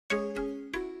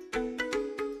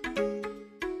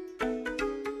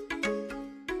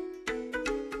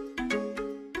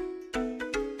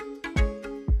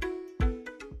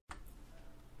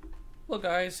Hello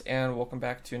guys, and welcome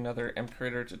back to another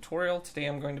MCreator tutorial. Today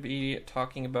I'm going to be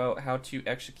talking about how to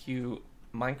execute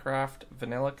Minecraft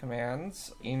vanilla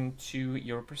commands into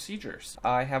your procedures.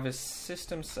 I have a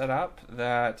system set up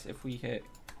that if we hit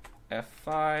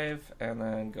F5 and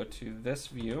then go to this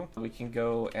view, we can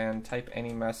go and type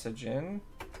any message in,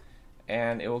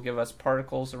 and it will give us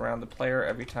particles around the player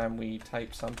every time we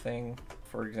type something.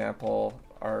 For example,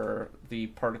 the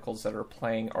particles that are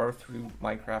playing are through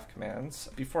Minecraft commands.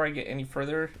 Before I get any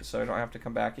further, so I don't have to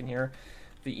come back in here,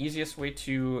 the easiest way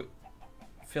to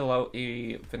fill out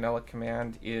a vanilla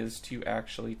command is to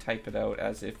actually type it out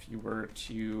as if you were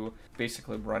to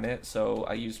basically run it. So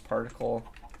I used particle,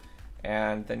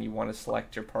 and then you want to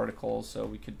select your particles, so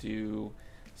we could do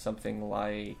something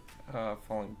like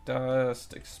falling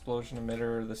dust, explosion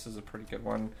emitter. This is a pretty good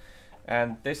one.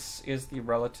 And this is the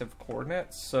relative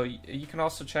coordinates. So you can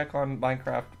also check on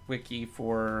Minecraft Wiki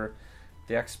for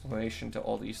the explanation to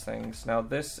all these things. Now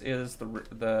this is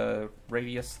the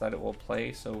radius that it will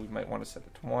play, so we might want to set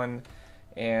it to 1.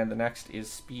 And the next is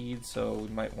speed, so we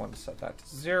might want to set that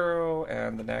to 0.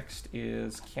 And the next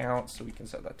is count, so we can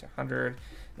set that to 100.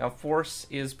 Now force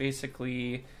is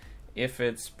basically if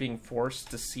it's being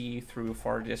forced to see through a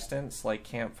far distance, like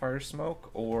campfire smoke,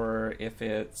 or if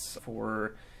it's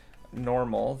for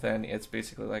normal, then it's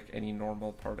basically like any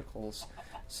normal particles.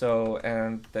 So,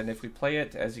 and then if we play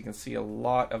it, as you can see, a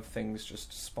lot of things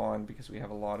just spawn because we have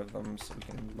a lot of them, so we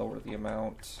can lower the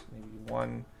amount, maybe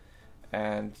 1,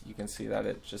 and you can see that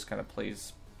it just kind of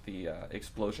plays the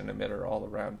explosion emitter all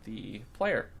around the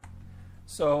player.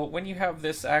 So when you have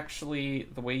this actually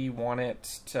the way you want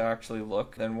it to actually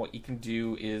look, then what you can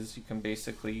do is you can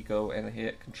basically go and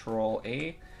hit Control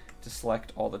A to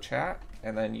select all the chat,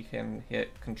 and then you can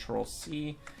hit Control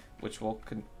C, which will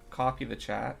copy the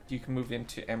chat. You can move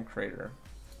into MCreator.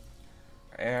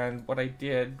 And what I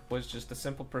did was just a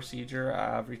simple procedure.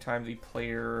 Every time the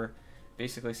player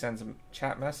basically sends a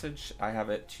chat message, I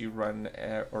have it to run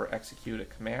or execute a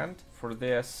command. For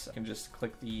this, you can just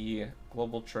click the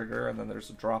global trigger, and then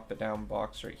there's a drop down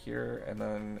box right here, and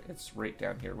then it's right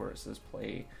down here where it says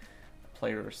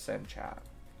player send chat.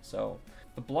 So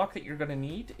the block that you're going to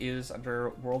need is under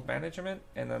world management,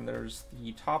 and then there's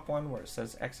the top one where it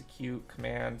says execute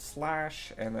command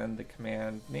 / and then the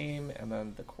command name and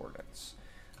then the coordinates.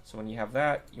 So when you have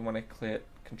that, you want to click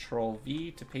Control V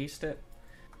to paste it.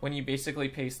 When you basically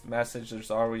paste the message,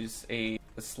 there's always a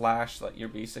 / that you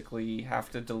basically have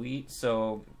to delete.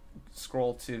 So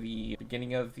scroll to the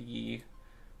beginning of the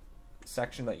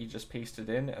section that you just pasted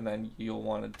in, and then you'll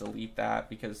want to delete that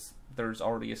because there's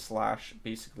already a /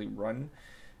 basically run.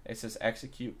 It says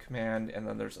execute command, and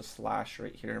then there's a /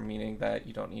 right here, meaning that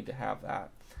you don't need to have that.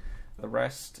 The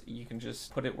rest, you can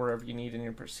just put it wherever you need in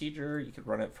your procedure. You could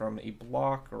run it from a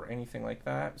block or anything like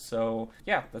that. So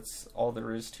yeah, that's all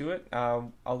there is to it.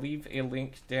 I'll leave a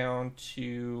link down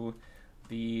to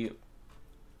the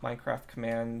Minecraft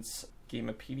commands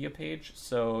Gamepedia page.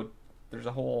 So there's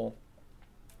a whole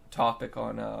topic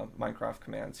on Minecraft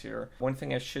commands here. One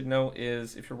thing I should note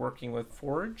is if you're working with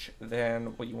Forge, then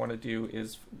what you want to do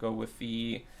is go with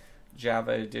the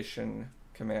Java edition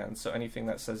command. So anything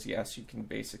that says yes, you can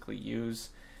basically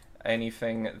use.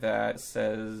 Anything that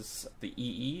says the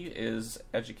EE is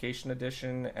Education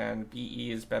Edition and BE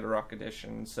is Bedrock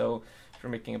Edition. So if you're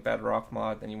making a Bedrock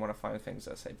mod, then you want to find things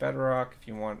that say Bedrock. If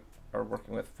you are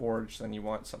working with Forge, then you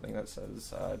want something that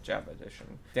says Java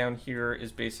Edition. Down here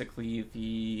is basically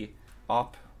the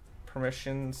op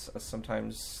permissions.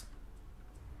 Sometimes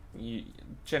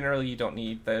generally you don't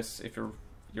need this if you're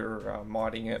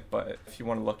modding it, but if you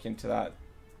want to look into that,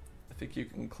 I think you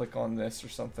can click on this or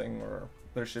something, or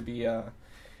there should be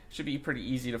pretty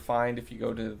easy to find if you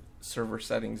go to server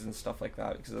settings and stuff like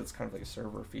that, because that's kind of like a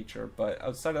server feature. But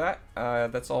outside of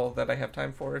that, that's all that I have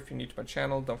time for. If you're new to my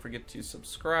channel, don't forget to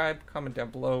subscribe, comment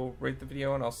down below, rate the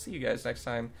video, and I'll see you guys next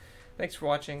time. Thanks for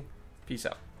watching. Peace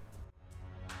out.